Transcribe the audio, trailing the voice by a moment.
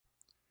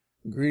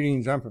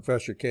Greetings, I'm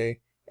Professor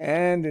K,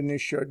 and in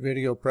this short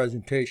video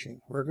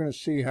presentation we're going to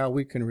see how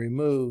we can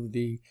remove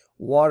the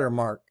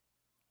watermark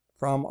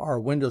from our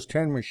Windows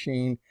 10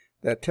 machine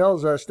that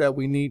tells us that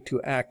we need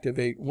to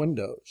activate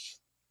Windows.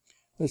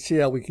 Let's see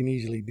how we can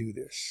easily do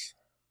this.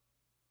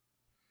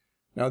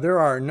 Now there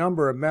are a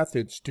number of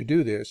methods to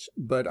do this,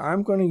 but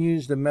I'm going to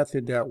use the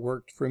method that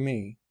worked for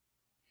me.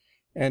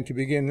 And to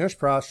begin this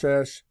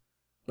process,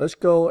 let's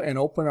go and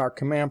open our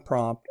command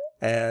prompt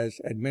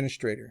as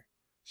administrator.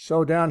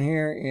 So down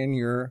here in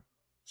your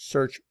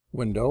search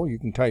window, you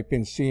can type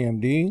in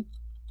CMD,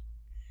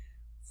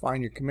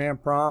 find your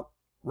command prompt,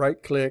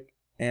 right click,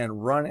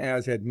 and run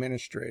as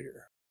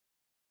administrator.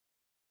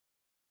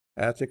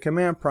 At the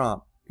command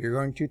prompt, you're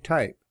going to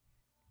type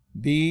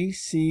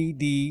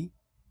bcdedit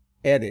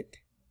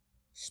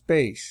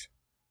space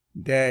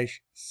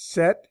dash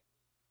set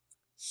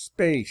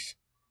space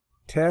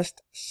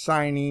test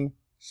signing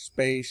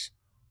space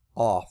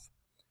off.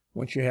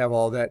 Once you have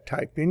all that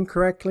typed in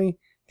correctly,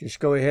 just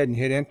go ahead and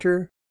hit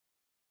enter,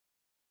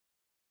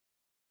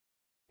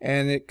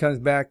 and it comes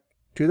back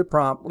to the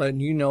prompt letting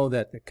you know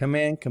that the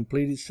command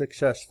completed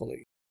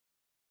successfully.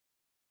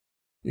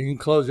 You can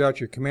close out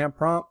your command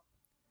prompt.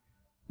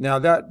 Now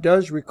that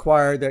does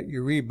require that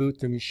you reboot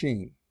the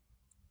machine,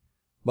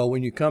 but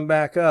when you come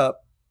back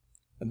up,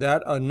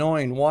 that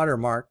annoying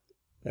watermark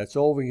that's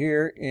over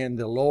here in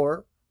the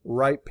lower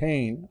right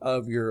pane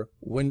of your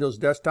Windows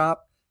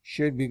desktop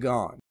should be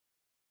gone.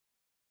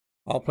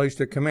 I'll place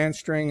the command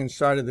string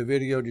inside of the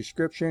video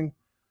description,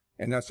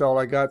 and that's all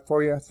I got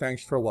for you.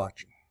 Thanks for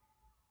watching.